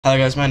Hello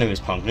guys, my name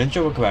is Punk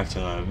Ninja. Welcome back to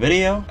another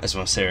video. I just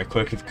want to say real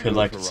quick, if you could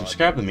like and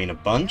subscribe, that mean a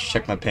bunch.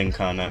 Check my pinned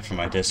comment from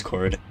my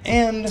Discord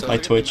and my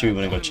Twitch if you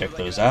want to go check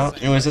those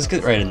out. Anyways, let's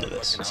get right into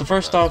this. So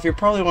first off, you're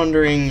probably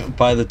wondering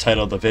by the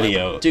title of the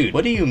video, dude,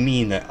 what do you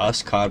mean that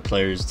us COD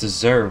players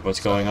deserve what's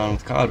going on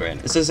with COD right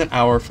now? This isn't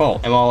our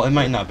fault. And while it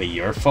might not be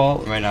your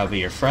fault, it might not be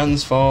your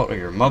friend's fault or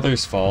your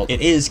mother's fault,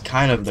 it is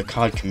kind of the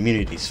COD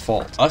community's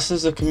fault. Us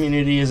as a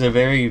community is a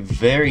very,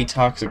 very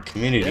toxic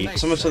community.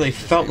 So much so they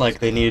felt like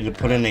they needed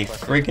to put in a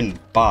freaking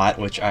bot,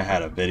 which I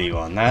had a video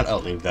on that.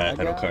 I'll leave that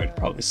title card to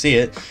probably see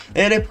it.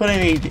 And they put in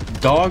a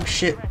dog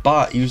shit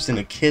bot used in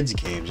a kids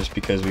game just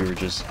because we were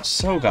just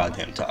so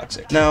goddamn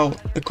toxic. Now,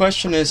 the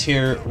question is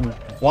here,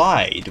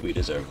 why do we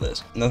deserve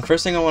this? Now, the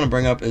first thing I want to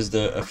bring up is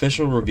the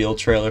official reveal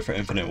trailer for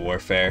Infinite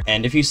Warfare.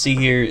 And if you see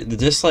here, the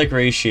dislike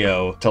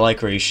ratio to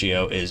like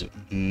ratio is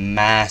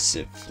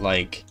massive.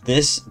 Like,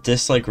 this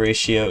dislike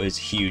ratio is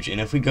huge.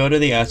 And if we go to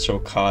the actual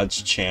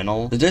COD's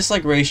channel, the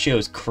dislike ratio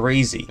is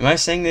crazy. Am I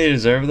saying they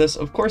deserve this?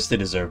 Of course they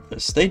deserve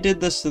this. They did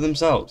this to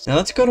themselves. Now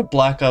let's go to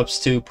Black Ops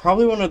 2,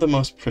 probably one of the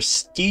most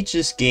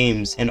prestigious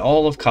games in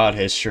all of COD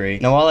history.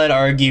 Now while I'd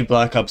argue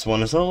Black Ops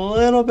 1 is a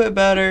little bit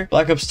better,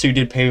 Black Ops 2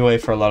 did pave the way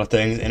for a lot of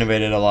things,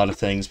 innovated a lot of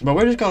things, but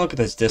we're just gonna look at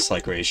this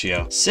dislike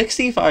ratio.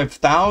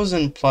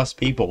 65,000 plus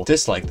people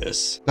dislike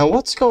this. Now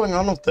what's going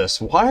on with this?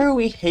 Why are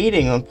we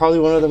hating on probably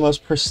one of the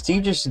most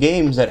prestigious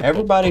games that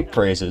everybody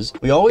praises?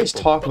 We always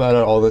talk about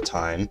it all the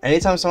time.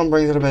 Anytime someone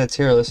brings it up in a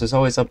tier list, it's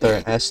always up there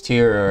in S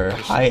tier or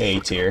high A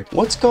tier.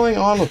 What's going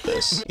on with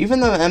this? Even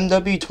the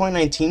MW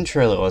 2019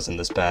 trailer wasn't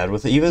this bad,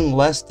 with even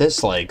less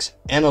dislikes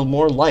and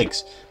more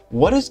likes.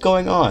 What is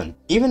going on?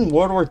 Even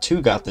World War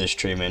II got this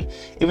treatment.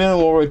 Even though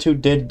World War II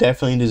did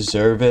definitely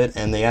deserve it,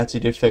 and they actually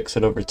did fix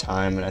it over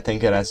time, and I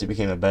think it actually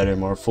became a better,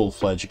 more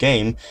full-fledged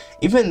game,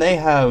 even they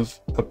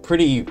have a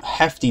pretty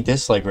hefty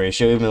dislike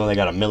ratio, even though they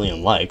got 1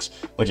 million likes,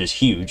 which is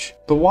huge.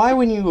 But why,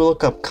 when you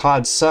look up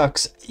COD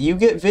sucks, you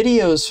get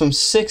videos from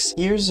 6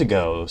 years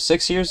ago,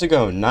 6 years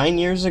ago, 9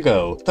 years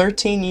ago,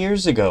 13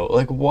 years ago?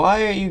 Like,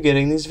 why are you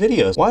getting these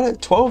videos? Why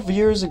did 12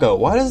 years ago?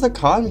 Why does the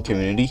COD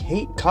community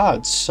hate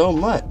COD so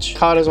much?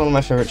 COD is one of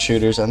my favorite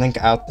shooters. I think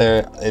out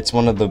there, it's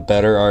one of the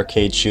better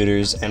arcade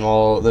shooters, and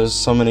while there's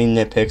so many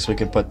nitpicks we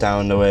can put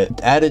down to it,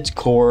 at its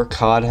core,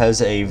 COD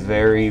has a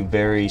very,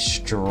 very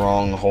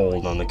strong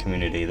hold on the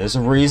community. There's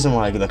a reason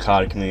why the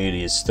COD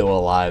community is still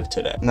alive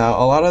today. Now,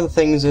 a lot of the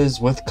things is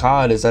with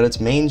COD is that it's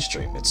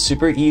mainstream. It's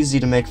super easy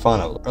to make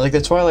fun of. Like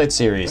the Twilight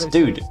series.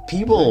 Dude,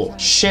 people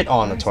shit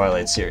on the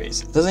Twilight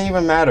series. It doesn't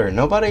even matter.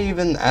 Nobody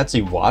even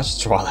actually watched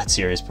the Twilight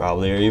series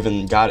probably, or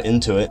even got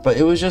into it, but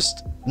it was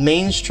just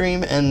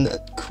mainstream and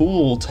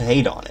cool to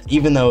hate on it,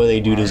 even though they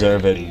do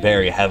deserve it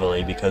very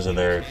heavily because of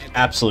their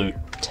absolute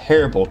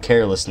terrible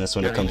carelessness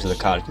when it comes to the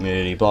COD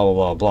community, blah blah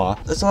blah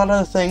blah. There's a lot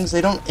of things.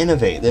 They don't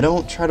innovate. They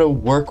don't try to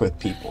work with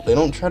people. They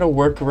don't try to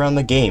work around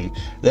the game.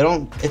 They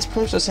don't. It's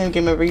pretty much the same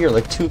game every year,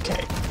 like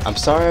 2K. I'm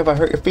sorry if I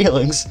hurt your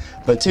feelings,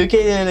 but 2K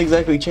didn't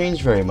exactly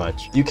change very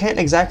much. You can't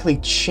exactly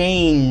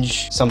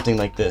change something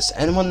like this.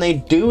 And when they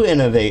do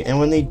innovate, and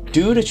when they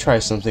do to try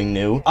something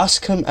new, us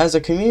as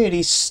a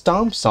community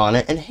stomps on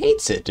it and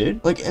hates it,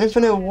 dude. Like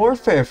Infinite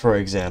Warfare, for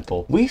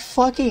example. We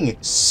fucking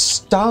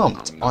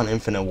stomped on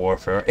Infinite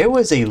Warfare. It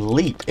was a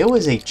leap. It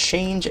was a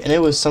change, and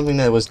it was something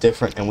that was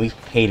different, and we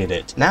hated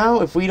it.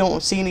 Now, if we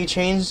don't see any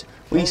change,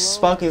 we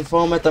fucking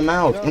foam at the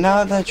mouth. And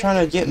now that they're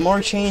trying to get more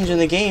change in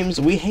the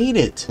games, we hate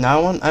it.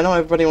 Now, I know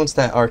everybody wants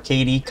that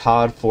arcadey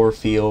COD 4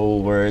 feel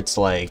where it's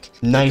like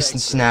nice and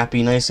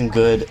snappy, nice and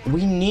good.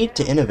 We need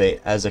to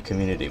innovate as a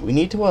community. We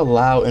need to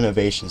allow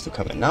innovations to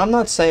come in. Now, I'm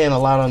not saying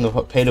allow them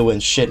to pay to win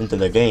shit into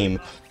the game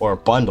or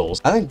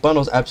bundles. I think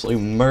bundles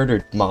absolutely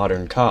murdered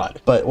modern COD.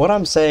 But what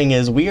I'm saying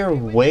is we are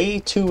way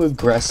too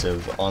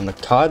aggressive on the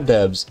COD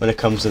devs when it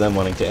comes to them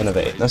wanting to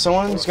innovate. Now,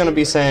 someone's going to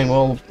be saying,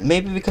 well,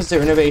 maybe because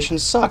their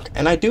innovations suck.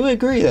 And I do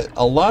agree that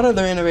a lot of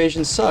their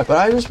innovations suck, but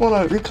I just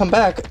want to come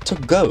back to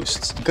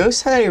Ghosts.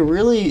 Ghosts had a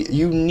really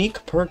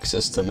unique perk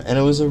system, and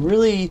it was a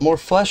really more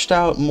fleshed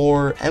out,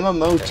 more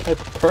MMO type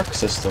perk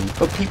system,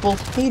 but people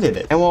hated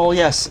it. And while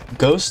yes,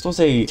 Ghost was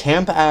a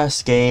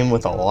camp-ass game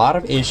with a lot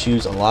of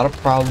issues, a lot of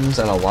problems,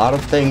 and a lot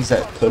of things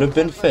that could have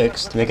been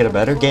fixed to make it a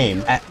better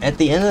game, at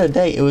the end of the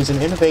day, it was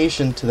an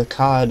innovation to the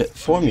COD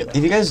formula.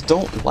 If you guys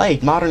don't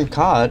like modern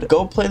COD,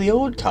 go play the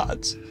old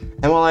CODs.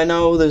 And while I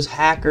know there's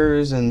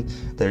hackers and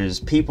there's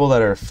people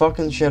that are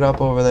fucking shit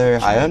up over there,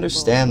 I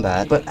understand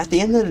that. But at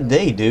the end of the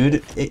day,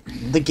 dude,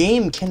 the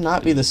game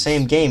cannot be the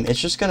same game. It's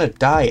just gonna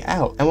die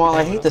out. And while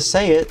I hate to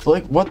say it,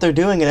 like what they're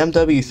doing in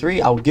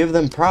MW3, I'll give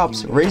them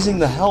props. Raising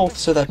the health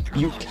so that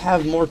you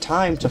have more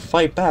time to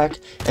fight back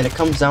and it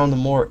comes down to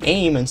more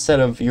aim instead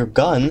of your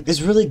gun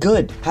is really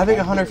good. Having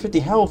 150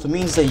 health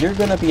means that you're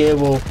gonna be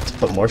able to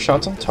put more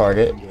shots on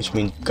target, which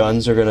means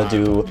guns are gonna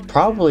do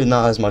probably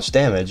not as much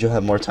damage. You'll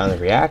have more time to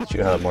react.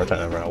 You have more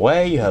time to run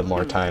away, you have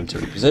more time to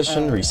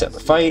reposition, reset the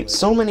fight.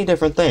 So many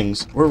different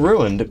things were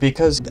ruined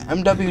because the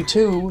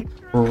MW2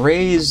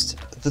 raised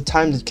the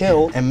time to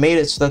kill and made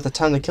it so that the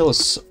time to kill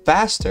is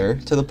faster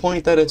to the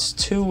point that it's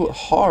too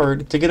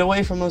hard to get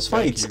away from those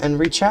fights and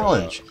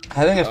re-challenge.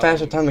 Having a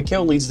faster time to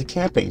kill leads to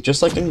camping,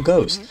 just like in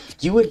Ghost.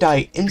 You would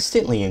die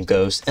instantly in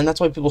Ghost, and that's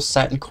why people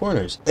sat in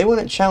corners. They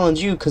wouldn't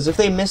challenge you, because if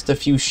they missed a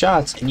few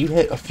shots and you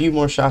hit a few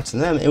more shots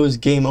than them, it was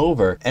game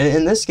over. And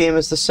in this game,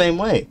 it's the same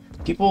way.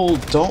 People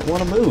don't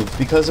want to move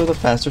because of the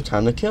faster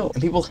time to kill.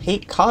 And people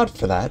hate COD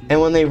for that. And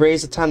when they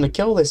raise the time to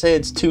kill, they say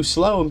it's too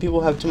slow and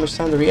people have too much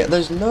time to react.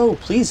 There's no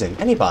pleasing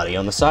anybody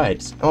on the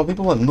sides. And while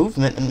people want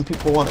movement and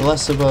people want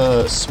less of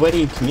a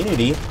sweaty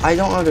community, I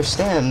don't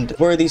understand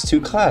where these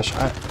two clash.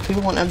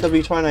 People want MW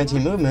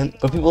 2019 movement,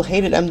 but people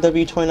hated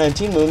MW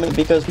 2019 movement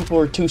because people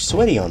were too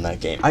sweaty on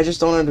that game. I just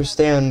don't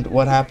understand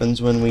what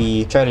happens when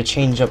we try to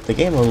change up the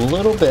game a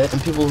little bit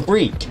and people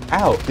freak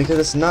out because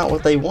it's not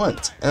what they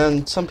want.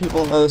 And some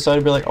people on the other side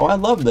would be like, oh, I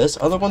love this,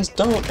 other ones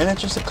don't, and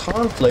it's just a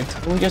conflict,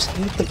 and we just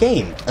hate the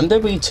game.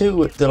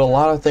 MW2 did a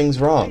lot of things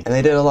wrong, and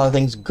they did a lot of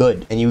things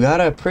good, and you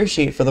gotta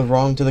appreciate for the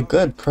wrong to the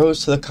good,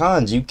 pros to the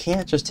cons. You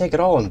can't just take it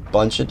all and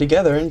bunch it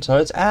together until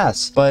it's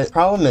ass. But the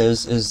problem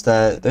is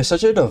that there's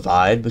such a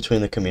divide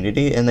between the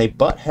community, and they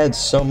butt heads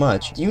so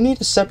much. You need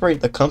to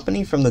separate the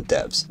company from the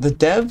devs. The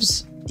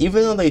devs,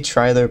 even though they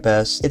try their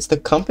best, it's the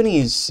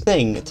company's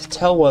thing to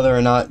tell whether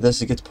or not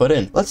this gets put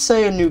in. Let's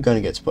say a new gun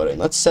gets put in.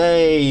 Let's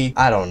say,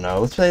 I don't know,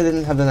 let's say they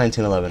didn't have the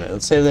 1911 in it.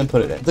 Let's say they didn't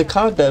put it in. The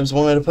COD devs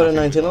wanted to put in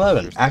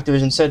 1911.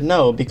 Activision said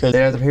no because they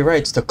have to pay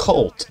rights to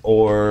Colt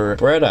or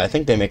Beretta. I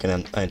think they make an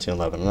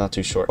 1911, I'm not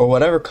too sure. Or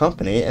whatever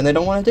company, and they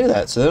don't want to do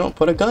that, so they don't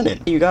put a gun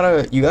in. You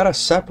gotta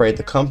separate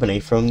the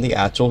company from the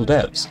actual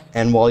devs.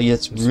 And while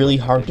it's really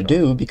hard to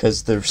do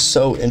because they're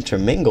so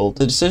intermingled,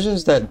 the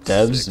decisions that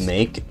devs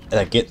make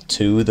that get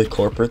to the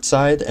corporate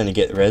side and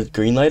get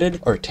green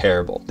lighted are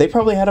terrible. They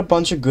probably had a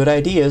bunch of good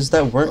ideas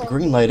that weren't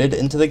green lighted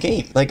into the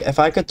game. Like, if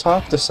I could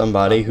talk to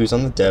somebody who's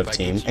on the dev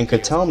team and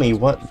could tell me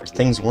what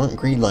things weren't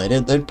green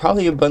lighted, there'd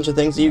probably be a bunch of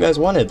things that you guys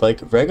wanted, like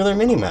regular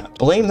minimap.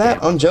 Blame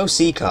that on Joe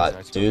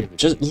CCOD, dude.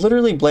 Just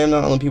literally blame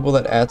that on the people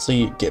that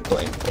actually get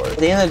blamed for it. At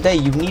the end of the day,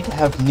 you need to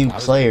have new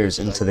players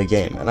into the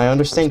game, and I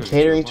understand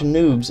catering to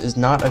noobs is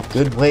not a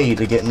good way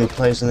to get new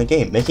players in the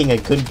game. Making a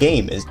good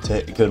game is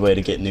a good way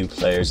to get new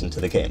players into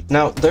the game.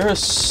 Now, there are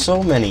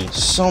so many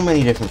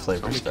different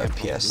flavors of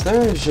FPS.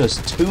 There is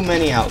just too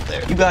many out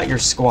there. You got your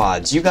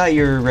squads, you got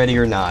your Ready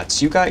or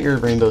Nots, you got your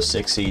Rainbow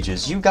Six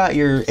Sieges, you got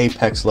your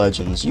Apex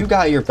Legends, you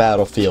got your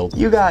Battlefield,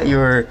 you got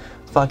your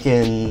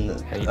fucking,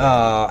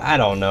 I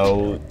don't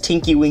know,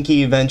 Tinky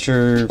Winky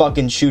Adventure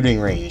fucking shooting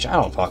range. I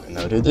don't fucking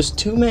know, dude. There's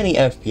too many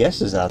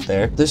FPSs out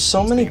there. There's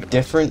so many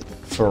different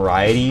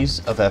varieties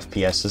of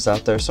FPSs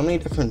out there, so many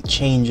different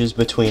changes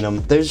between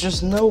them. There's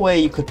just no way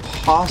you could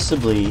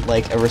possibly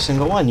like every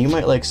single one. You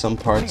might like some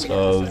parts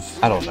of,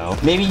 I don't know,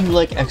 maybe you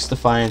like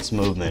X-Defiance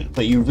movement,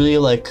 but you really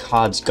like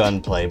COD's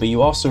gunplay, but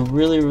you also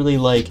really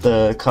like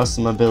the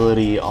custom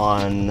ability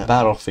on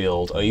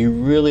Battlefield, or you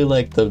really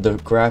like the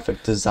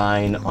graphic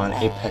design on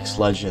Apex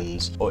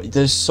Legends. Or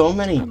there's so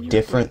many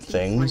different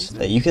things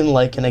that you can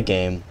like in a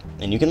game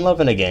and you can love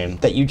in a game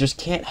that you just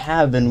can't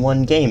have in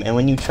one game. And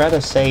when you try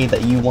to say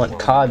that you want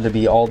COD to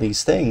be all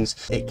these things,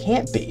 it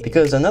can't be,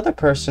 because another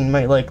person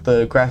might like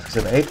the graphics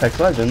of Apex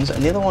Legends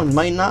and the other one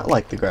might not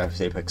like the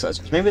graphics of Apex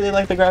Legends. Maybe they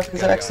like the graphics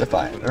of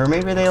X-Defiant, or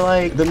maybe they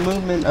like the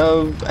movement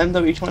of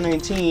MW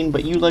 2019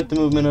 but you like the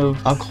movement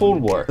of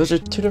Cold War. Those are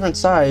two different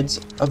sides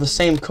of the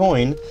same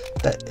coin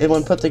that,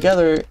 when put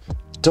together,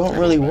 don't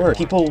really work.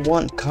 People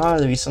want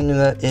COD to be something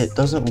that it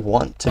doesn't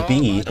want to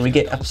be, and we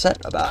get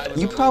upset about it.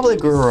 You probably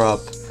grew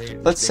up,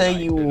 let's say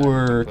you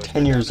were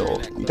 10 years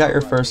old. You got your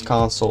first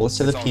console, let's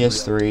say the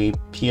PS3,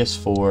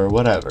 PS4,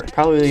 whatever.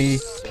 Probably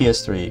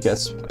PS3,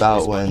 that's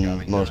about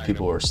when most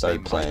people were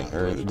started playing,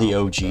 or the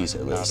OGs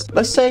at least.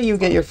 Let's say you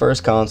get your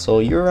first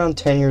console, you're around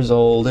 10 years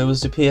old, it was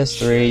the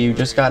PS3, you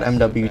just got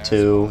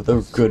MW2,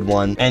 the good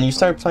one, and you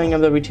start playing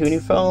MW2 and you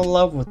fell in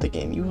love with the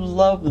game. You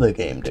love the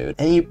game, dude.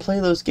 And you play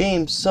those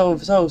games so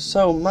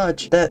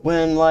much that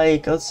when,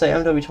 like, let's say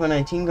MW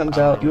 2019 comes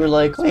out, you were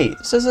like, wait,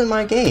 this isn't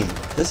my game.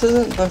 This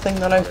isn't the thing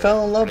that I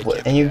fell in love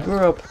with. And you grew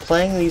up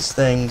playing these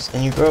things,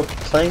 and you grew up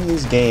playing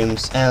these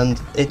games, and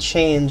it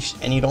changed,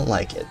 and you don't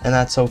like it. And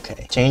that's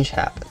okay. Change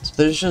happens.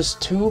 There's just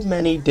too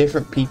many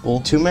different people,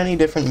 too many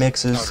different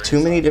mixes,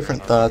 too many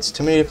different thoughts,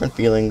 too many different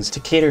feelings to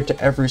cater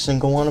to every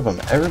single one of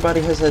them.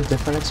 Everybody has had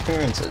different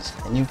experiences,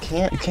 and you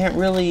can't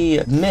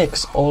really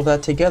mix all of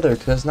that together,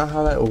 because that's not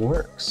how that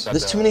works.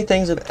 There's too many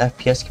things that the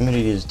FPS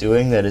community is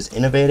doing that is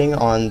innovating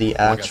on the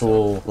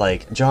actual,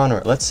 like,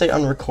 genre. Let's say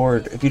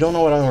Unrecord. If you don't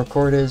know what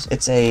Unrecord is,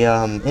 it's a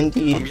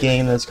indie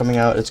game that's coming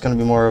out. It's going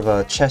to be more of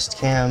a chest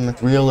cam,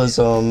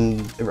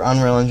 realism,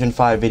 Unreal Engine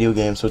 5 video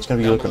game, so it's going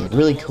to be looking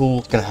really cool.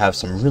 It's going to have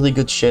some really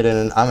good shit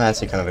in it. I'm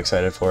actually kind of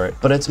excited for it.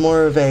 But it's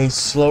more of a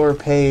slower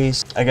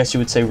pace, I guess you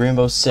would say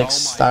Rainbow Six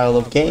style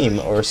of game,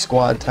 or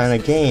squad kind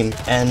of game,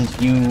 and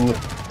you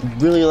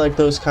really like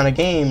those kind of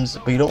games,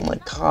 but you don't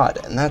like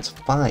COD, and that's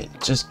fine.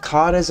 Just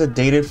COD is a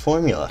dated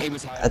formula.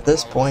 At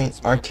this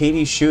point,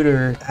 arcade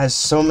shooter has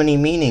so many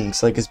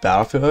meanings. Like, is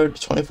Battlefield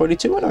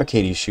 2042 an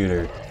arcade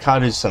shooter?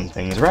 COD does some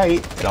things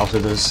right, it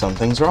also does some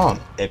things wrong.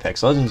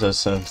 Apex Legends does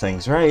some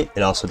things right,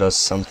 it also does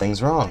some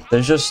things wrong.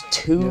 There's just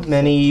too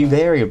many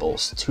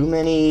variables, too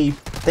many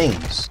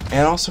things. And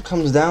it also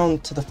comes down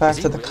to the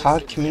fact that the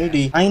COD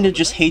community kinda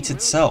just hates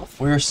itself.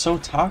 We're so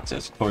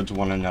toxic towards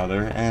one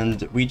another,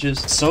 and we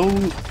just, so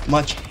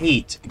much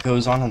hate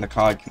goes on in the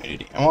COD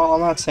community. And while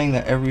I'm not saying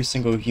that every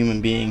single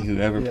human being who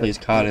ever plays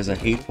COD is a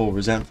hateful,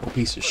 resentful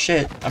piece of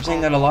shit, I'm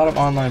saying that a lot of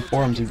online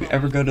forums, if you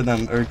ever go to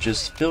them, are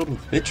just filled with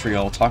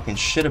vitriol, talking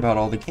shit about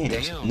all the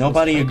games.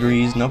 Nobody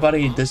agrees,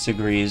 nobody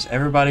disagrees,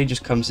 everybody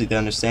just comes to the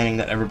understanding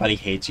that everybody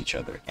hates each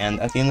other. And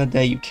at the end of the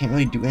day, you can't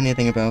really do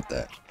anything about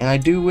that. And I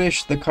do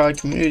wish the COD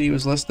community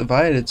was less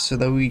divided so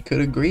that we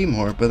could agree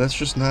more, but that's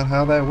just not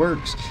how that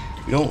works.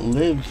 We don't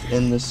live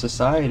in this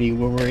society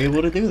where we're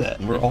able to do that.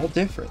 We're all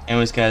different.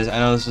 Anyways, guys, I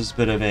know this was a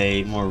bit of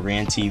a more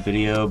ranty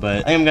video,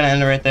 but I am going to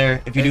end it right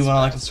there. If you do want to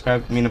like and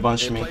subscribe, it means a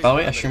bunch to me. By the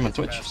way, I stream on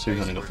Twitch, so you're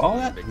going to go follow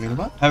that. It means a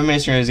bunch. Have a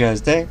amazing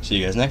guys' day. See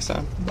you guys next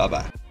time.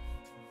 Bye-bye.